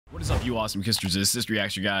What is up, you awesome kisters? This is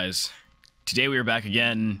Reaction, guys. Today we are back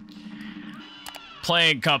again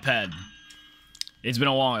playing Cuphead. It's been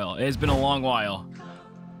a while. It's been a long while.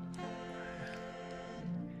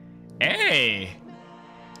 Hey!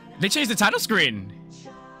 They changed the title screen.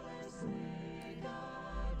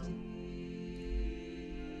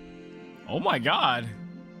 Oh my god.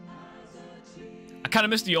 I kind of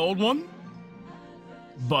missed the old one,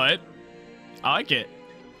 but I like it.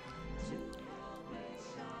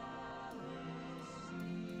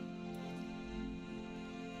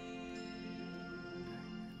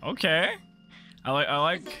 Okay. I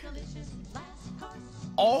like.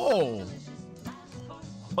 Oh.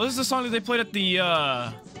 Oh, this is the song that they played at the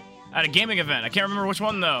at a gaming event. I can't remember which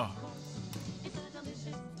one though.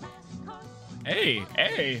 Hey,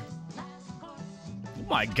 hey. Oh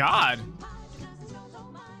my god.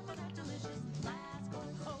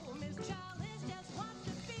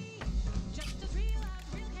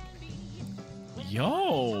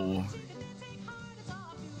 Yo.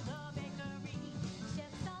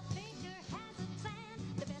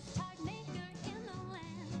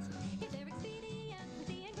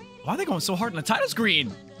 Why are they going so hard on the title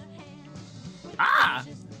screen? Ah!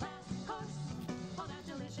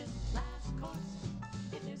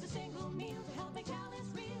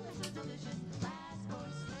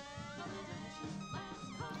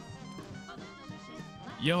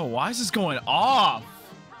 Yo, why is this going off?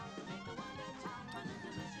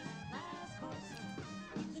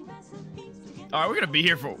 All right, we're gonna be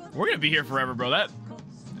here forever, bro. That.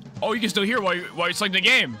 Oh, you can still hear while you're selecting the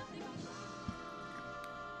game.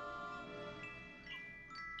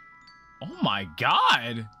 Oh my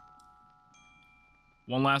god!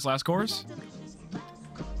 One last chorus?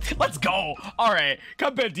 Let's go! Alright,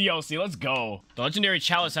 Cuphead DLC, let's go. The legendary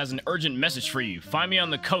Chalice has an urgent message for you. Find me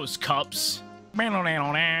on the coast, Cups. God,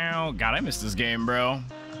 I missed this game, bro.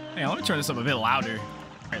 Hey, let me turn this up a bit louder.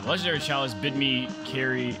 Alright, legendary Chalice bid me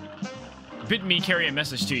carry a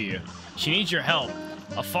message to you. She needs your help.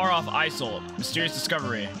 A far-off isle, mysterious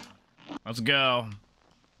discovery. Let's go.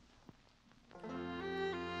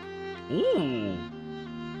 Ooh.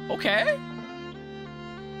 Okay.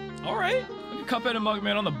 Alright. Look at Cuphead and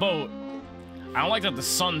Mugman on the boat. I don't like that the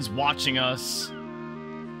sun's watching us.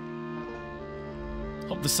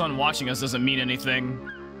 Hope the sun watching us doesn't mean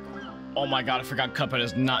anything. Oh my god, I forgot Cuphead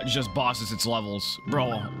is not just bosses, it's levels.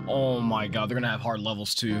 Bro, oh my god, they're gonna have hard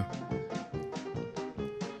levels too.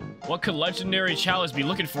 What could legendary Chalice be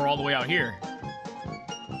looking for all the way out here?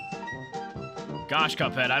 Gosh,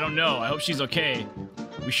 Cuphead, I don't know. I hope she's okay.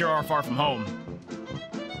 We sure are far from home.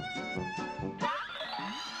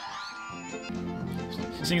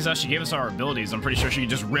 Seeing as how she gave us our abilities, I'm pretty sure she could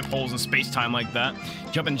just rip holes in space-time like that.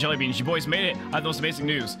 Jumpin' jelly beans, you boys made it. I have the most amazing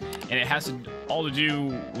news. And it has all to do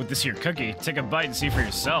with this here cookie. Take a bite and see for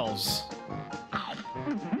yourselves.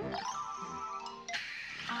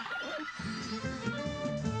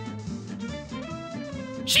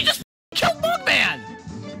 She just killed Mugman!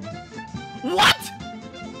 What?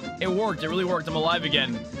 It worked, it really worked, I'm alive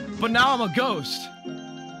again. But now I'm a ghost.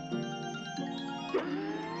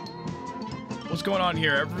 What's going on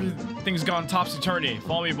here? Everything's gone topsy-turvy.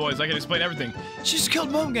 Follow me, boys, I can explain everything. She just killed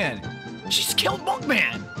Mugman! She just killed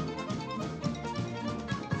Mugman!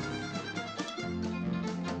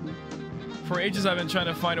 For ages I've been trying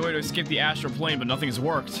to find a way to escape the astral plane, but nothing's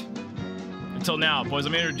worked. Until now, boys,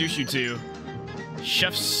 I'm gonna introduce you to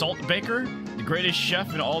Chef Salt Baker, the greatest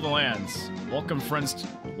chef in all the lands. Welcome, friends.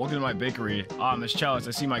 Welcome to my bakery. Ah, Ms.Chalice,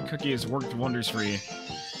 I see my cookie has worked wonders for you.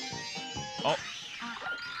 Oh.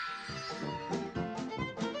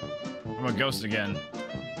 I'm a ghost again.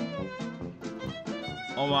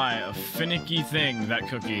 Oh my, a finicky thing, that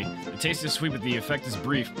cookie. The taste is sweet, but the effect is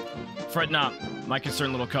brief. Fret not, my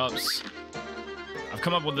concerned little cups. I've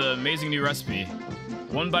come up with an amazing new recipe.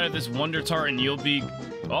 One bite of this Wonder Tart and you'll be...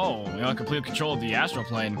 Oh, you know, complete control of the astral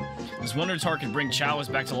plane. This Wonder Tart can bring Chalice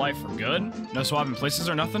back to life for good. No swapping places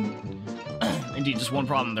or nothing? Indeed, just one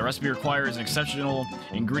problem. The recipe requires an exceptional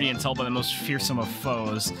ingredient held by the most fearsome of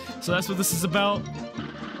foes. So that's what this is about?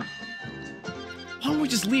 Why don't we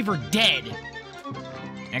just leave her dead?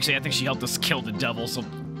 Actually, I think she helped us kill the devil, so...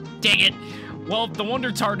 Dang it! Well, if the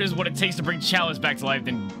Wonder Tart is what it takes to bring Chalice back to life,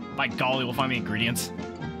 then by golly, we'll find the ingredients.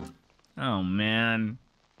 Oh, man.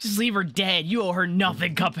 Just leave her dead. You owe her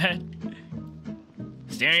nothing, Cuphead.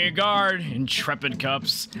 Stand on your guard, intrepid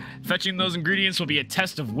Cups. Fetching those ingredients will be a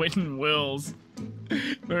test of wit and wills.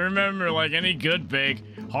 But remember, like any good bake,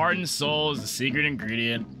 heart and soul is the secret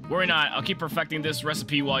ingredient. Worry not, I'll keep perfecting this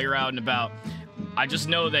recipe while you're out and about. I just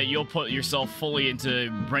know that you'll put yourself fully into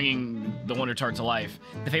bringing the Wonder Tart to life.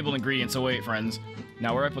 The fabled ingredients await, friends.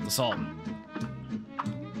 Now where do I put the salt?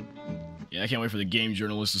 Yeah, I can't wait for the game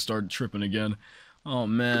journalist to start tripping again. Oh,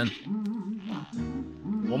 man.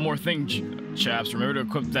 One more thing, chaps. Remember to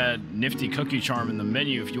equip that nifty cookie charm in the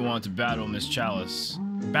menu if you want to battle Ms.Chalice.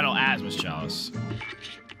 Battle as Ms.Chalice.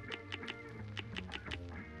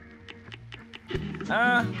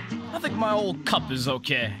 I think my old cup is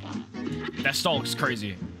okay. That stall looks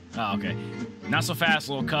crazy. Oh, okay. Not so fast,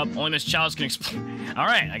 little cup. Only Ms.Chalice can explode.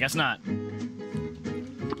 Alright, I guess not.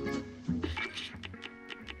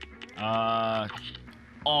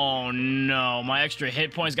 Oh no, my extra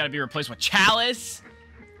hit points gotta be replaced with Chalice?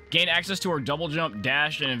 Gain access to her double jump,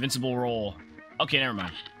 dash, and invincible roll. Okay, never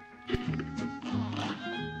mind.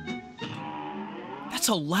 That's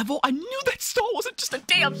a level? I knew that stall wasn't just a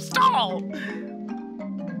damn stall!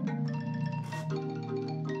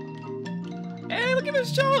 Hey, look at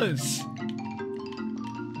Miss Chalice!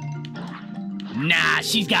 Nah,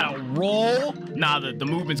 she's got a roll? Nah, the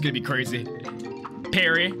movement's gonna be crazy.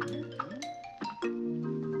 Parry.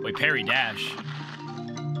 Wait, parry dash.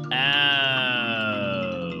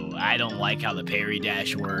 Oh, I don't like how the parry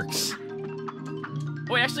dash works.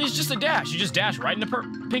 Wait, actually, it's just a dash. You just dash right into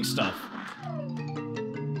pink stuff.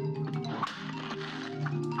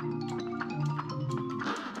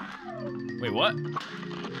 Wait, what?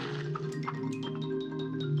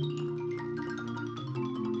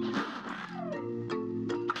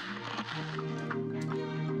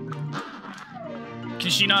 Can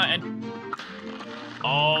she not?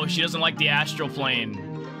 Oh, she doesn't like the astral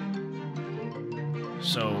plane.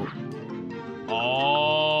 So.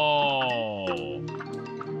 Oh.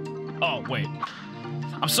 Oh, wait.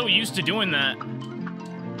 I'm so used to doing that.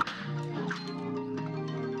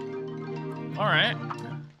 Alright.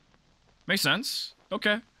 Makes sense.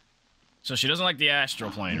 Okay. So she doesn't like the astral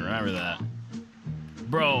plane. Remember that.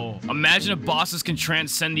 Bro, imagine if bosses can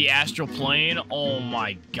transcend the astral plane. Oh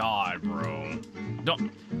my god, bro.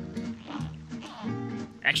 Don't.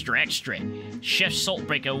 Extra, extra. Chef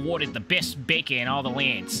Saltbreaker awarded the best baker in all the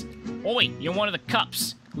lands. Oh wait, you're one of the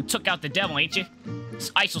cups who took out the devil, ain't you?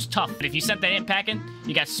 This ISIL's tough, but if you sent that in packing,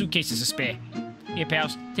 you got suitcases to spare. Here,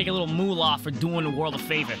 pals, take a little moolah for doing the world a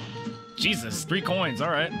favor. Jesus, 3 coins,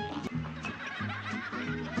 alright.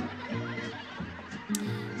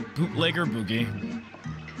 Bootlegger Boogie.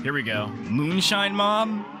 Here we go. Moonshine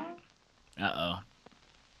Mob? Uh-oh.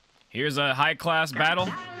 Here's a high-class battle.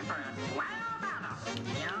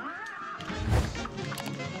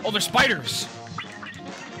 Oh, they're spiders!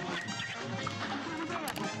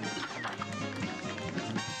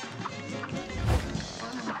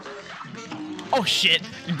 Oh shit,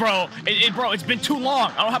 bro, bro, it's been too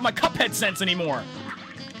long. I don't have my Cuphead sense anymore.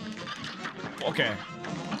 Okay.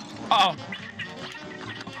 Uh-oh.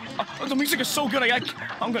 Oh, the music is so good,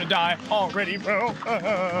 I'm gonna die already, bro.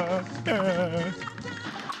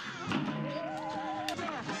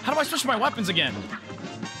 How do I switch my weapons again?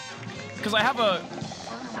 Because I have a...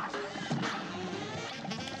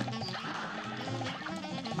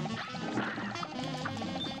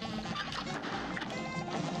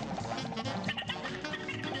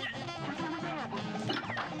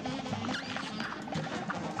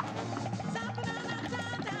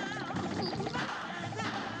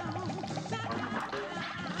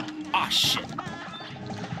 Ah, shit.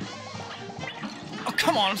 Oh,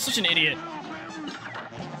 come on, I'm such an idiot.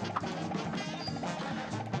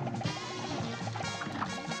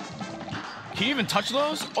 Can you even touch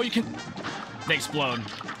those? Oh, you can... They explode.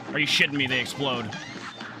 Are you shitting me? They explode.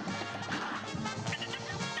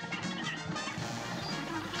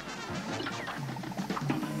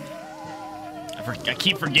 I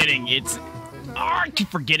keep forgetting. It's... I keep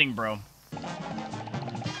forgetting, bro.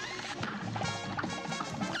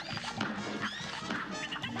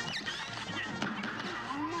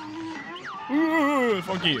 Ooh,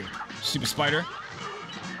 fuck you, stupid spider.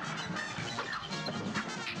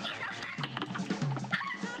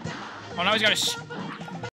 Oh, now he's got a...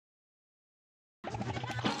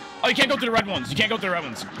 Oh, you can't go through the red ones. You can't go through the red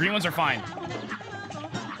ones. Green ones are fine.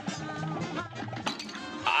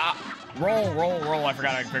 Roll, roll, roll. I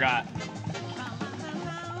forgot.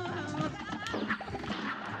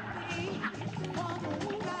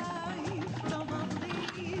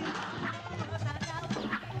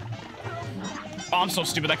 Oh, I'm so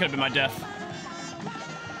stupid. That could have been my death.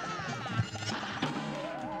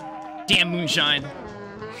 Damn moonshine.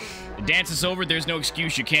 The dance is over. There's no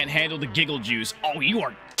excuse. You can't handle the giggle juice. Oh, you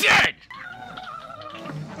are dead!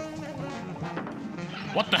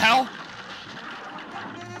 What the hell?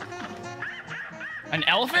 An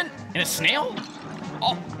elephant? And a snail?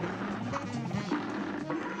 Oh.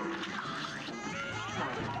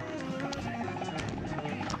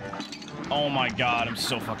 Oh my god, I'm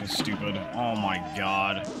so fucking stupid. Oh my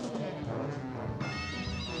god.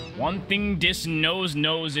 One thing this knows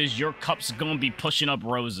is your cup's gonna be pushing up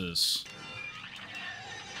roses.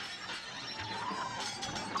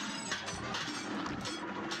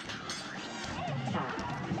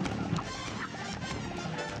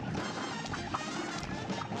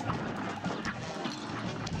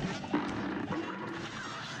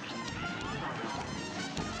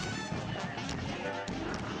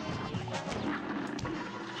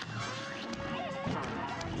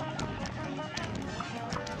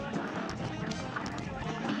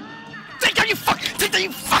 Take that,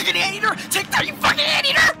 you fucking anteater! Take that, you fucking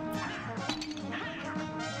anteater!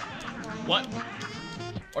 What?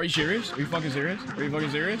 Are you serious? Are you fucking serious? Are you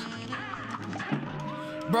fucking serious?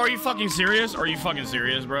 Bro, are you fucking serious? Are you fucking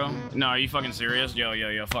serious, bro? No, are you fucking serious?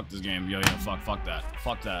 Yo, fuck this game. Yo, fuck that.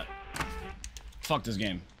 Fuck that. Fuck this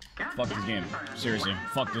game. Fuck this game. Seriously,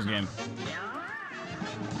 fuck this game.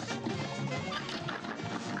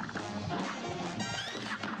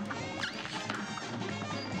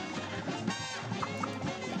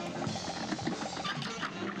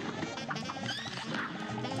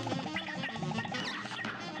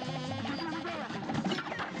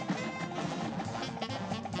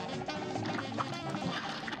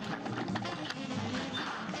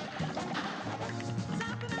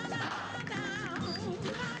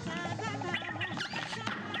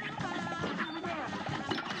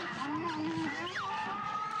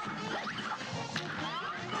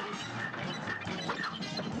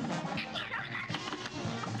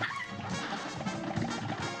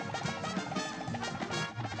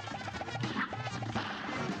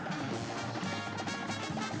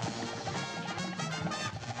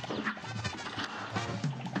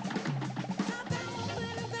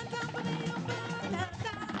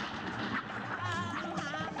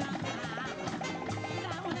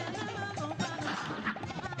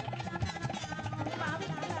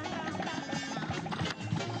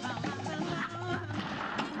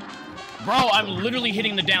 Bro, I'm literally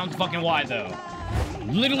hitting the down fucking Y, though.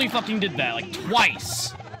 Literally fucking did that, like,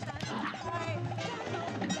 twice.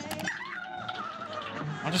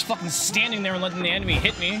 I'm just fucking standing there and letting the enemy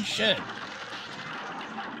hit me. Shit.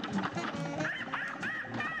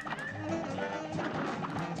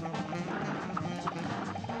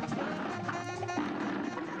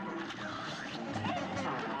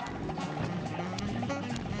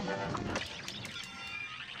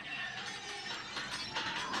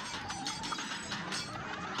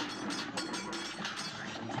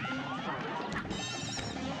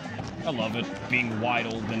 I love it, being wide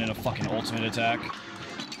open in a fucking ultimate attack.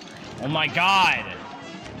 Oh my god!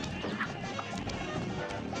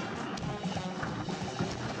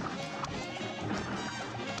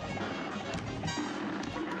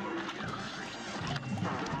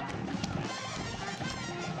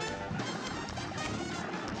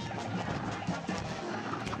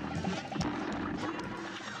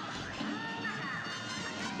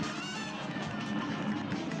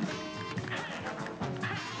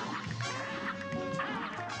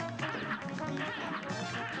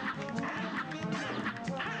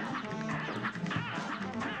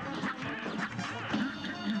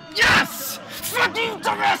 Yes! Fucking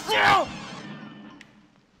dumbass you!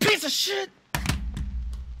 Piece of shit!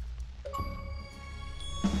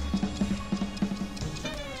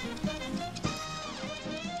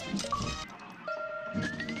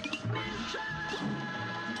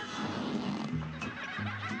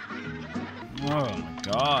 Oh my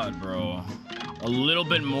god, bro. A little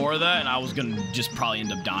bit more of that and I was gonna just probably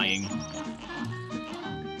end up dying.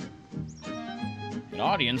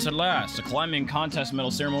 Audience at last. The climbing contest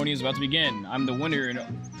medal ceremony is about to begin. I'm the winner and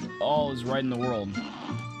all is right in the world.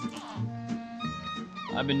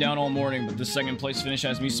 I've been down all morning, but this second place finish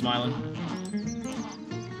has me smiling.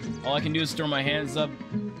 All I can do is throw my hands up,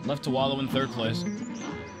 left to wallow in third place.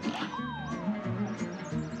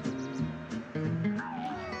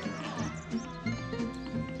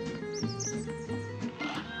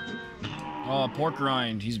 Oh, pork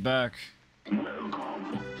rind, he's back.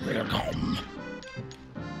 Welcome.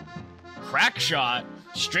 Crack shot.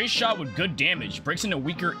 Straight shot with good damage. Breaks into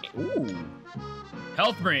weaker... Ooh.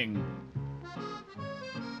 Health ring.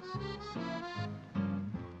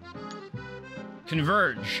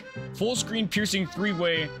 Converge. Full screen piercing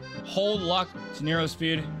three-way. Hold lock to narrow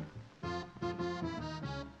speed. The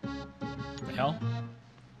hell?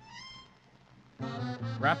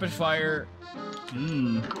 Rapid fire.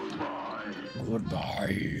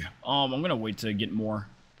 Goodbye. I'm gonna wait to get more.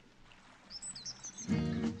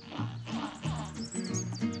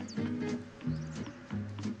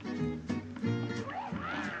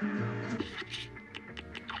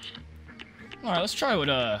 All right, let's try with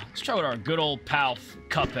our good old pal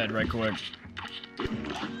Cuphead right quick.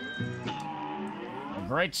 A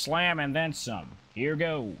great slam and then some. Here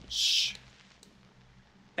goes.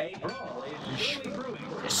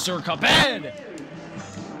 Sir Cuphead!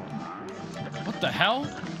 What the hell?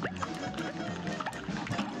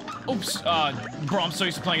 Oops, bro, I'm so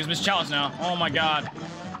used to playing as Ms.Chalice now. Oh my god.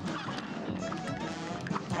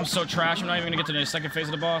 I'm so trash, I'm not even gonna get to the second phase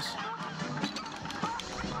of the boss.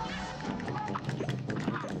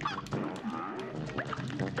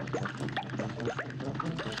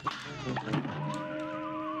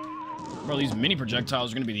 Bro, these mini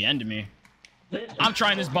projectiles are gonna be the end of me. I'm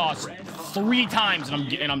trying this boss 3 times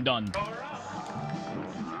and I'm done.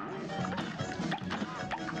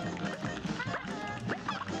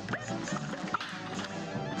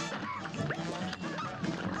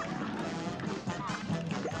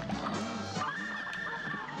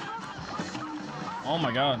 Oh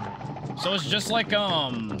my god. So it's just like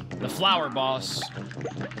the flower boss.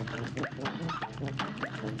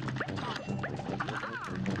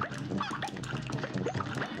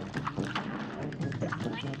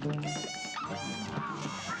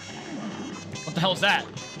 What the hell is that?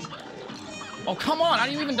 Oh, come on, I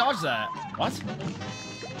didn't even dodge that. What?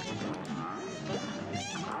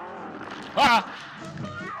 Ah!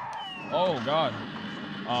 Oh god.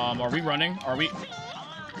 Are we running? Are we?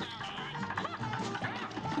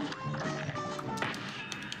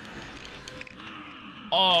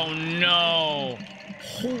 Oh no.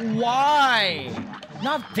 Why?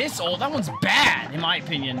 Not this old. That one's bad, in my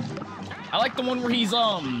opinion. I like the one where he's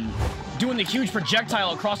doing the huge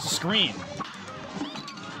projectile across the screen.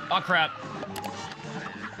 Oh crap.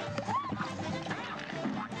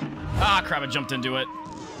 Ah crap, I jumped into it.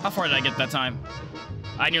 How far did I get that time?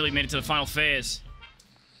 I nearly made it to the final phase.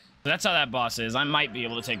 So that's how that boss is. I might be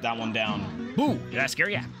able to take that one down. Boo! Did I scare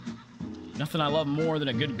ya? Nothing I love more than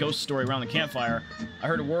a good ghost story around the campfire. I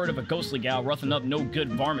heard a word of a ghostly gal roughing up no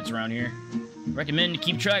good varmints around here. Recommend to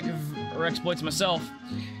keep track of her exploits myself.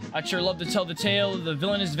 I'd sure love to tell the tale of the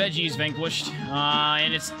villainous veggies vanquished.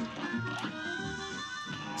 And it's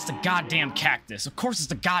the goddamn cactus. Of course it's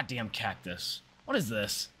the goddamn cactus. What is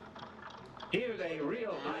this? Here's a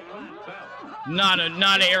real high-class belt. Not an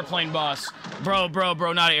airplane boss. Bro,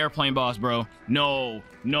 not an airplane boss, bro. No.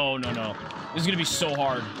 This is gonna be so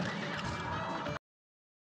hard.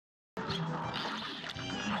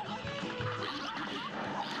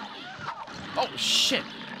 Oh, shit.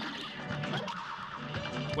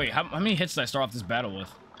 Wait, how many hits did I start off this battle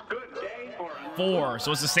with? Good day for a 4,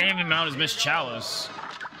 so it's the same amount as Ms.Chalice.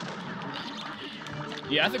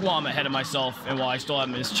 Yeah, I think while I'm ahead of myself, and while I still have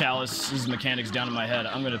Ms.Chalice's mechanics down in my head,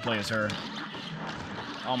 I'm gonna play as her.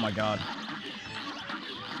 Oh my god.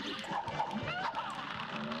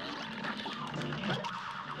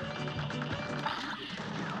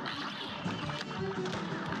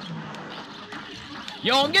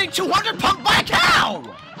 Yo, I'm getting 200 pumped by a cow!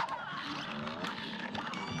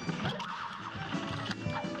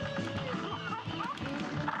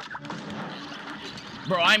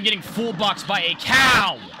 Bro, I'm getting full boxed by a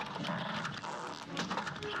cow!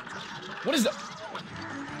 What is that?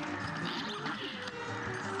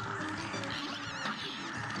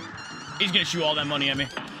 He's gonna shoot all that money at me.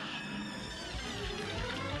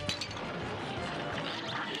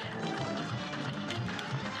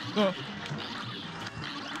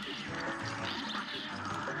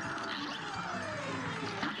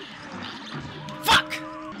 Fuck!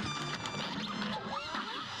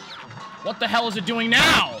 What the hell is it doing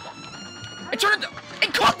now? It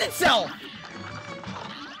cooked itself!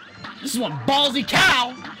 This is one ballsy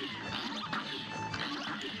cow!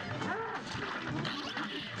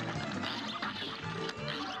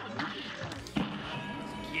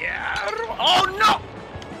 Yeah! Oh no!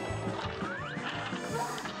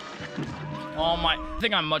 Oh my, I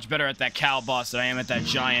think I'm much better at that cow boss than I am at that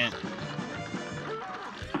giant.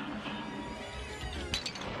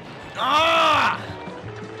 Ah!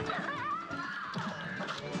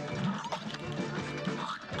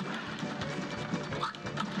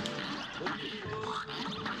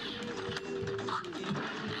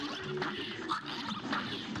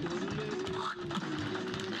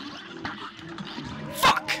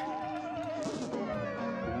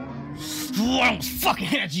 I don't fucking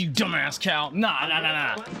hit you, dumbass cow.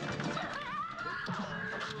 Nah.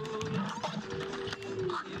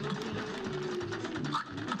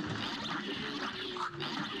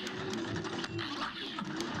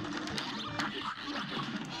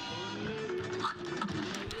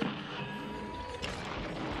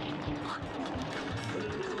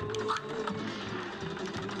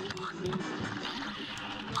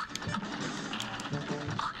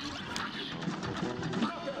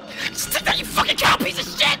 Stick that, you fucking cow piece of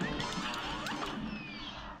shit!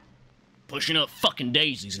 Pushing up fucking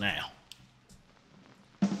daisies now.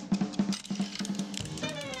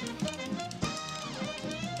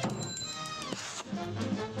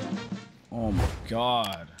 Oh my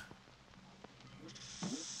god.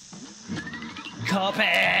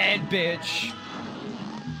 Cuphead, bitch.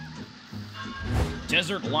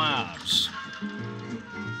 Desert Labs.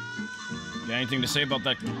 Got anything to say about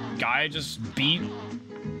that guy I just beat?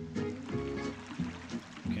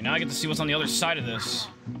 Okay, now I get to see what's on the other side of this.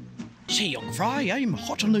 Say, young fry, I'm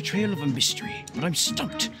hot on the trail of a mystery, but I'm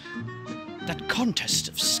stumped. That contest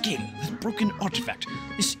of skill, that broken artifact,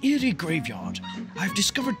 this eerie graveyard. I've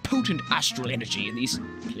discovered potent astral energy in these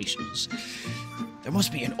places. There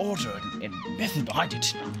must be an order and method behind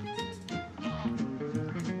it.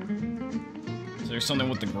 So there's something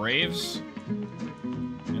with the graves?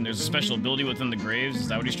 And there's a special ability within the graves? Is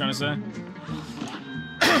that what he's trying to say?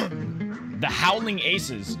 The Howling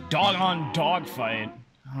Aces. Dog-on-dog fight.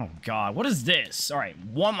 Oh god, what is this? Alright,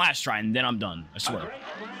 one last try and then I'm done. I swear.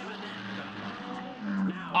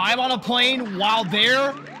 I'm on a plane while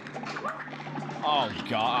there? Oh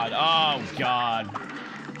god, oh god.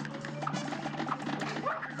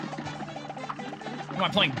 Am I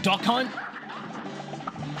playing Duck Hunt?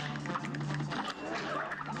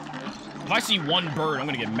 If I see one bird, I'm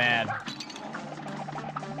gonna get mad.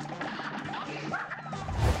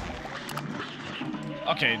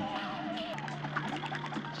 Okay.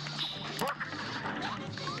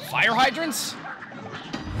 Fire hydrants?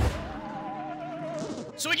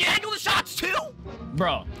 So we can handle the shots too?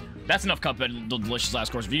 Bro, that's enough Cuphead, the delicious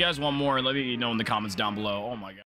last course. If you guys want more, let me know in the comments down below. Oh my god.